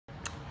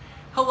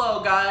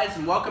Hello guys,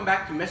 and welcome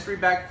back to Mystery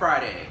Bag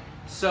Friday.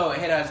 So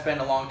it has been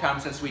a long time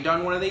since we've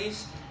done one of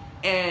these,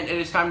 and it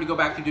is time to go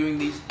back to doing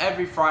these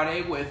every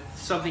Friday with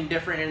something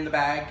different in the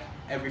bag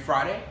every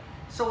Friday.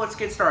 So let's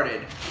get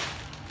started.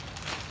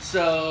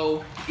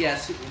 So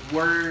yes,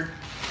 we're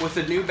with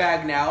a new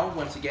bag now,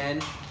 once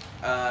again.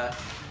 Yeah,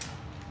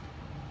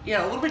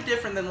 a little bit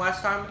different than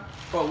last time,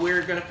 but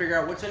we're gonna figure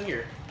out what's in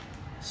here.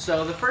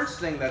 So the first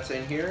thing that's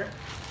in here,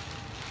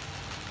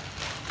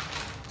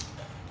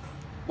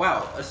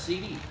 wow, a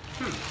CD.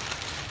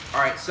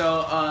 Alright,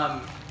 so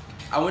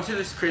I went to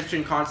this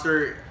Christian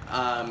concert,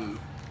 I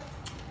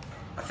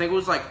think it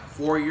was like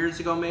 4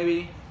 years ago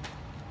maybe.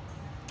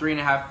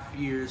 3.5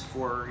 years,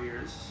 4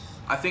 years.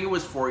 I think it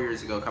was 4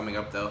 years ago coming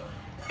up though.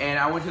 And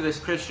I went to this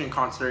Christian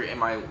concert in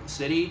my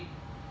city,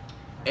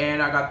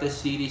 and I got this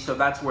CD, so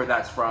that's where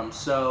that's from.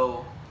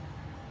 So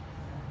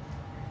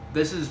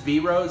this is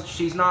V-Rose.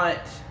 She's not,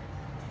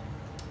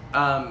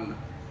 I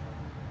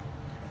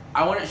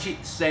wouldn't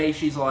say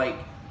she's like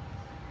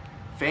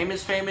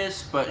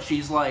famous, but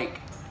she's like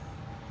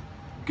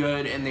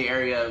good in the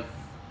area of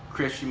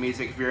Christian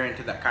music if you're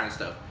into that kind of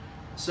stuff.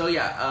 So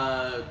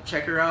yeah,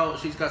 check her out.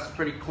 She's got some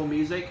pretty cool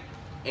music,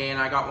 and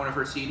I got one of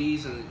her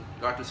CDs and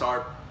got to saw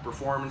her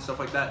perform and stuff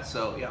like that.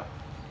 So yeah,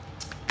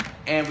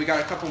 and we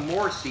got a couple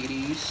more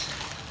CDs.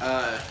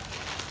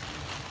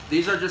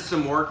 These are just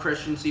some more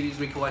Christian CDs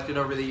we collected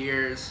over the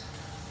years.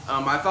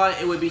 I thought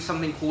it would be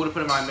something cool to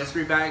put in my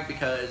mystery bag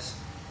because,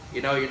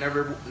 you know, you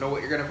never know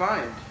what you're gonna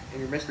find in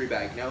your mystery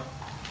bag, you know?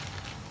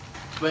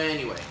 But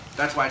anyway,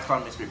 that's why it's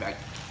called mystery bag.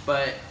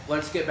 But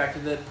let's get back to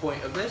the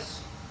point of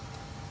this.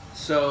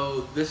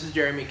 So this is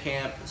Jeremy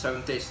Camp,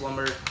 Seventh Day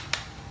Slumber.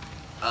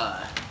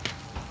 Let's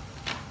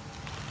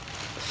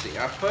see,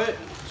 I put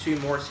 2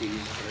 more CDs in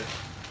here.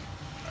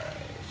 Alright.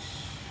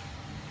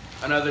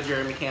 Another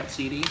Jeremy Camp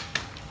CD.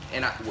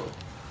 And I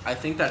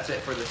think that's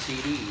it for the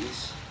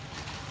CDs.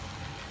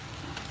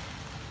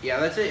 Yeah,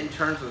 that's it in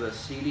terms of the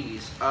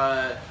CDs.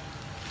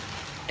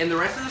 In the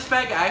rest of this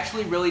bag, I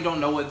actually really don't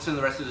know what's in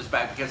the rest of this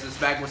bag because this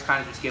bag was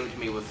kind of just given to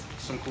me with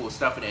some cool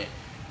stuff in it.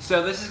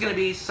 So this is going to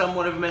be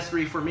somewhat of a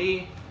mystery for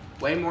me,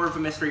 way more of a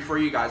mystery for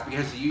you guys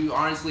because you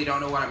honestly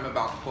don't know what I'm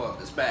about to pull out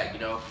this bag,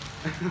 you know?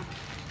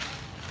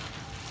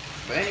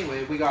 But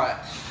anyway, we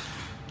got...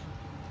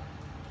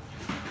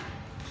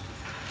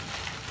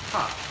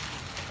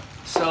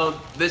 So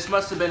this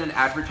must have been an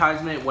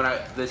advertisement when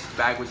this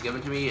bag was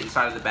given to me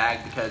inside of the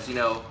bag because, you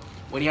know,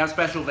 when you have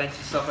special events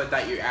and stuff like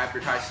that, you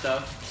advertise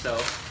stuff. So,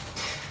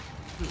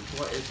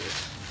 what is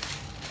this?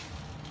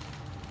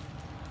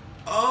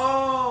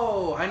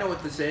 Oh, I know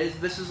what this is.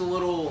 This is a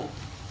little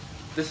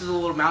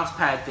mouse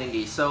pad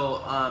thingy.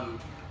 So,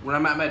 when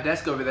I'm at my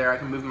desk over there, I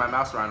can move my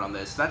mouse around on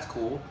this. That's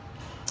cool.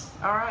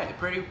 All right,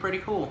 pretty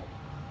cool.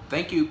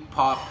 Thank you,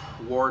 Pop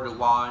Ward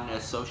Law and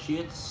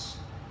Associates.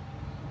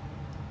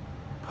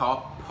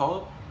 I'm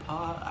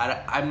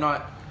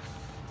not.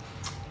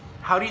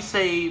 How do you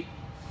say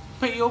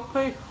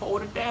P-O-P?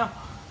 Hold it down.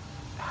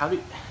 I'm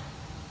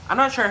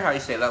not sure how you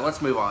say that.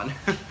 Let's move on.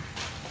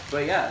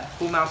 But yeah,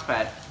 cool mouse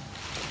pad.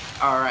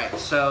 Alright,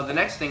 so the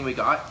next thing we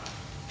got.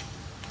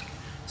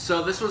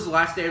 So this was the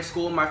last day of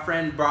school. My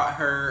friend brought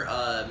her,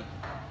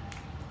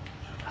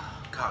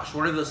 gosh,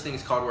 what are those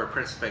things called where it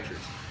prints the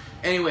pictures?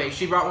 Anyway,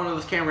 she brought one of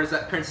those cameras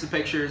that prints the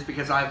pictures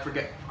because I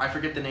forget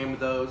the name of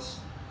those.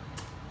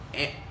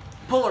 And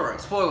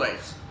Polaroids.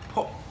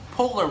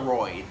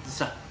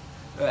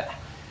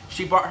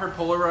 She bought her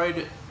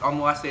Polaroid on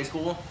the last day of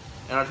school,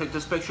 and I took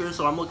this picture,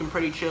 so I'm looking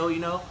pretty chill, you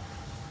know.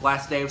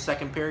 Last day of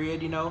second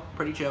period, you know,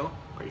 pretty chill.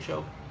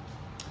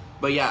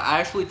 But yeah, I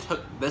actually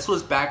this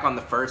was back on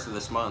the 1st of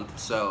this month,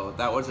 so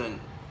that wasn't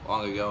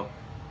long ago.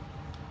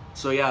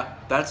 So yeah,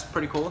 that's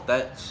pretty cool.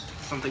 That's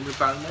something we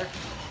found in there.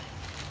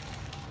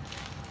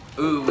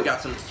 Ooh, we got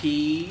some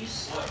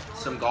tees,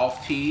 some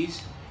golf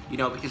tees. You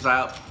know, because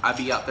I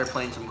be out there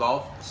playing some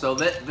golf. So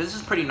this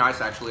is pretty nice,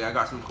 actually. I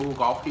got some cool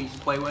golf tees to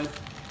play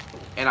with.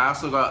 And I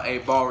also got a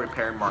ball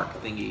repair mark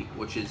thingy,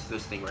 which is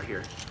this thing right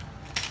here.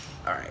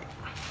 Alright.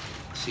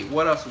 Let's see,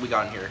 what else have we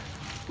got in here?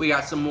 We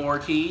got some more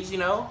tees, you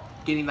know,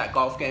 getting that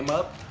golf game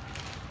up.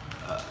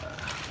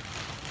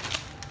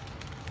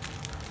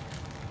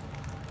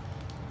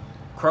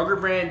 Kroger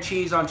brand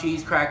cheese on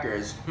cheese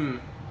crackers.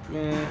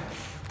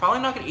 Probably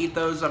not gonna eat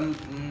those.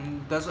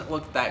 Doesn't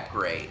look that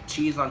great.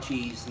 Cheese on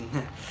cheese.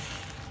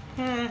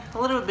 A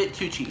little bit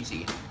too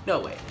cheesy. No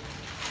way.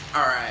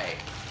 Alright.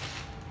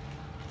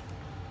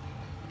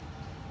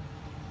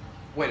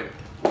 Wait a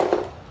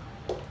minute.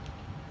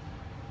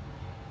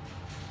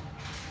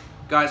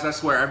 Guys, I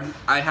swear,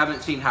 I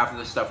haven't seen half of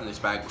this stuff in this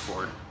bag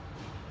before.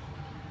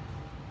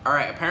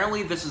 Alright,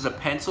 apparently this is a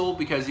pencil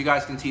because you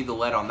guys can see the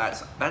lead on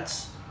that.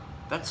 That's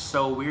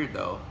so weird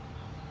though.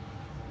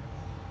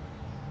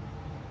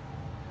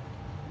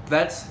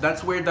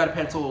 That's weird that a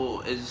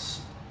pencil is.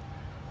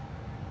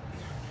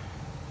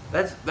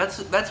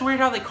 That's weird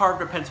how they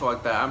carved a pencil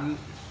like that.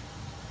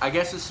 I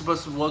guess it's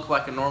supposed to look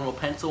like a normal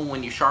pencil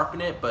when you sharpen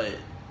it, but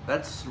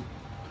that's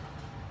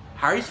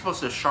How are you supposed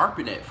to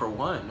sharpen it, for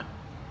one?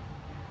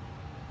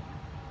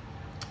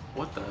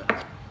 What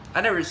the?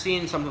 I never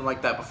seen something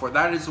like that before.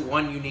 That is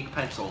one unique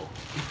pencil.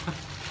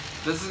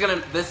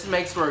 This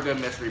makes for a good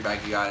mystery bag,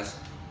 you guys.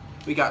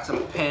 We got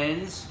some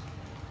pens.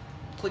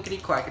 Clickety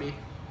clackety.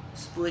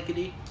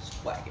 Splickety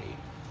splackety.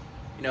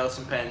 You know,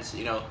 some pens.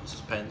 You know,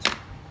 just pens.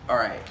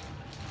 Alright.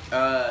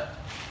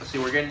 Let's see,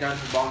 we're getting down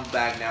to the bottom of the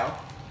bag now.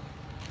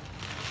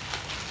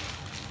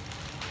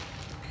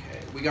 Okay,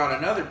 we got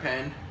another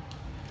pen.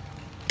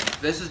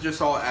 This is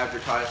just all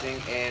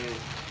advertising, and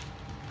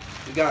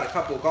we got a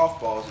couple of golf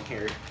balls in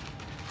here.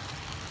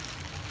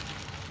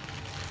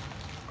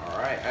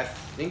 Alright, I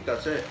think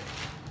that's it.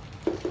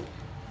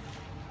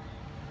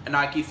 A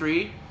Nike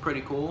 3,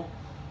 pretty cool.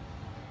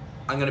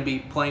 I'm gonna be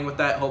playing with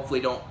that. Hopefully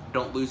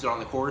don't lose it on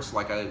the course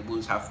like I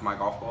lose half of my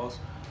golf balls.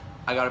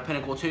 I got a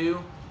Pinnacle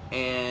 2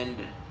 and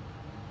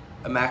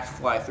a Max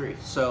Fly 3.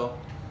 So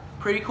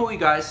pretty cool, you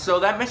guys. So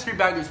that mystery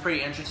bag was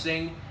pretty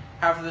interesting.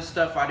 Half of the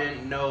stuff I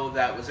didn't know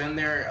that was in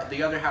there.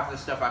 The other half of the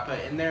stuff I put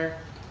in there.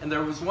 And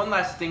there was one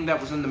last thing that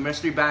was in the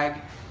mystery bag.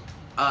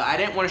 I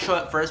didn't want to show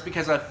it first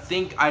because I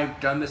think I've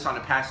done this on a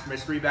past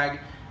mystery bag.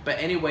 But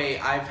anyway,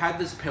 I've had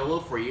this pillow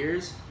for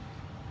years.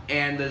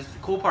 And the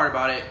cool part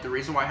about it, the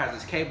reason why it has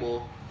this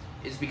cable,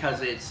 is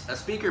because it's a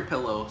speaker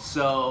pillow.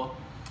 So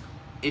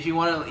if you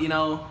want to, you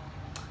know,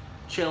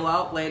 chill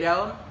out, lay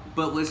down,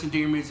 but listen to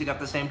your music at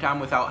the same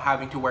time without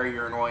having to wear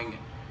your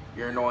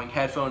annoying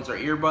headphones or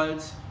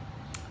earbuds,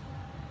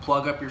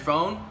 plug up your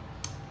phone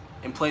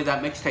and play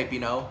that mixtape, you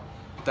know.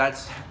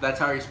 That's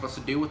how you're supposed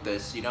to do with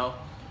this, you know.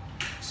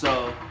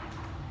 So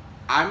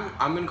I'm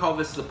gonna call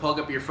this the plug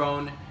up your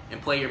phone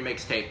and play your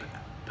mixtape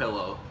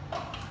pillow.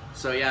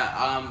 So yeah,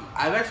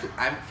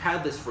 I've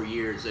had this for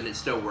years and it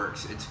still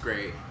works. It's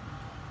great,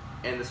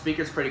 and the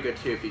speaker's pretty good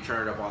too if you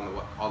turn it up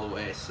all the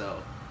way.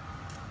 So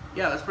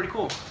yeah, that's pretty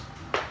cool.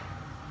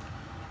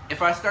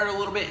 If I start a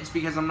little bit, it's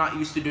because I'm not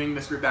used to doing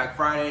Mystery Bag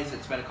Fridays.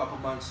 It's been a couple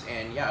months,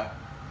 and yeah,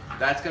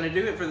 that's gonna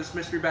do it for this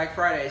Mystery Bag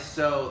Friday.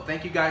 So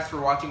thank you guys for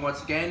watching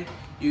once again.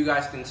 You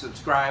guys can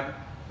subscribe,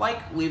 like,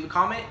 leave a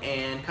comment,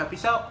 and cut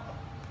peace out.